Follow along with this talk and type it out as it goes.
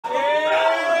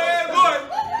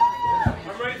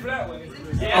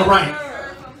All right.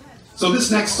 So this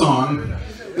next song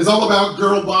is all about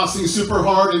girl bossing super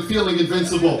hard and feeling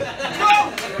invincible.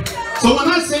 So when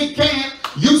I say can't,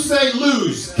 you say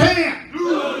lose. Can't.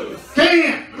 Lose.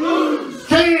 Can't. Lose.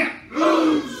 Can't.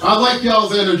 Lose. I like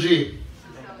y'all's energy.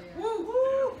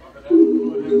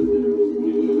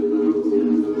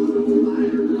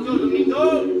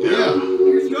 Yeah.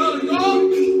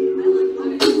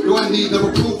 Do I need their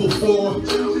approval for?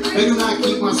 They do not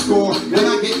keep my score. When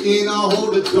I get in, I'll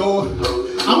hold the door.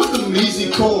 I'm with the easy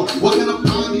core. What kind of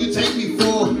pond do you take me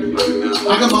for?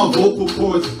 I got my vocal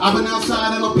cords. I've been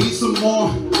outside and I'll be some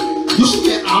more. You should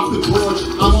get off the porch.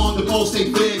 I'm on the ball,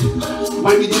 stay big.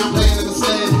 Wipe me down playing in the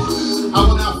stand. I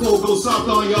went out full, go soft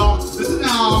on y'all. Listen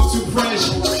now, I'm too fresh.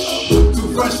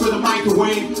 Too fresh for the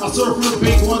microwave. I serve for the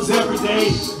big ones every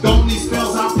day. Don't need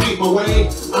spells, I pay my way.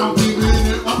 I'm keeping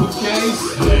it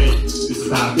uppercase. Hey, it's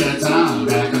about that time.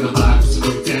 Back on the block, just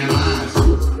look down lines.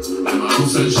 I'm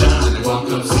sunshine and walk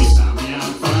up, see, stop me,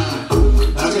 I'm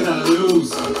fine. How could I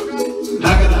lose?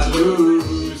 How could I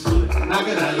lose? How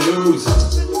could I lose?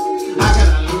 How could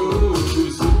I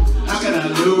lose? How could I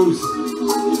lose?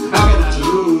 How could I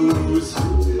lose?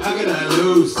 How could I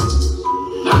lose?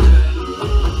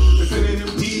 If it ain't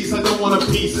in peace, I don't want a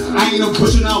piece. I ain't no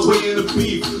pushing out way in the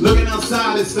beef. Looking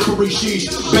outside, it's slippery sheesh.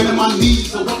 Bending my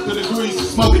knees, so up to the grease.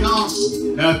 Smoking on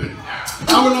nothing.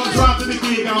 I went on drive to the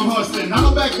gig, I'm hustling. I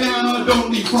don't back down, I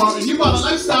don't need frontin'. You bought a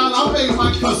lifestyle, I made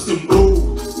my custom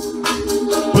move.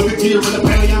 Put the gear in the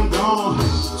penny, I'm gone.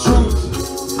 Truth.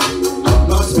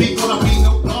 Love speak when I be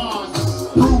no bars.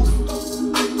 Proof.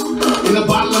 In the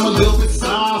bottle, I'm a little bit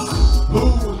sauce. Who?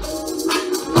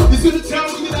 He's gonna tell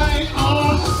me that I ain't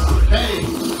on. Hey,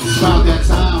 it's about that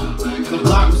time. The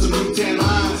block with some new tan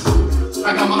lines.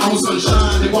 I got my own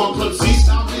sunshine. They walk club seats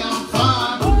down there, I'm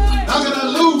fine. How could I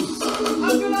lose?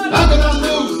 How could I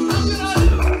lose?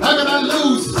 How could I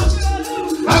lose?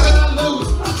 How could I lose?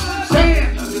 Can't.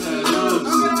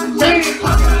 Can't.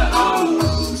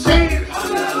 Can't.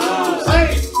 Hey,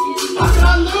 how could I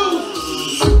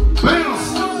lose? Bounce,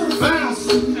 bounce,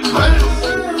 bounce.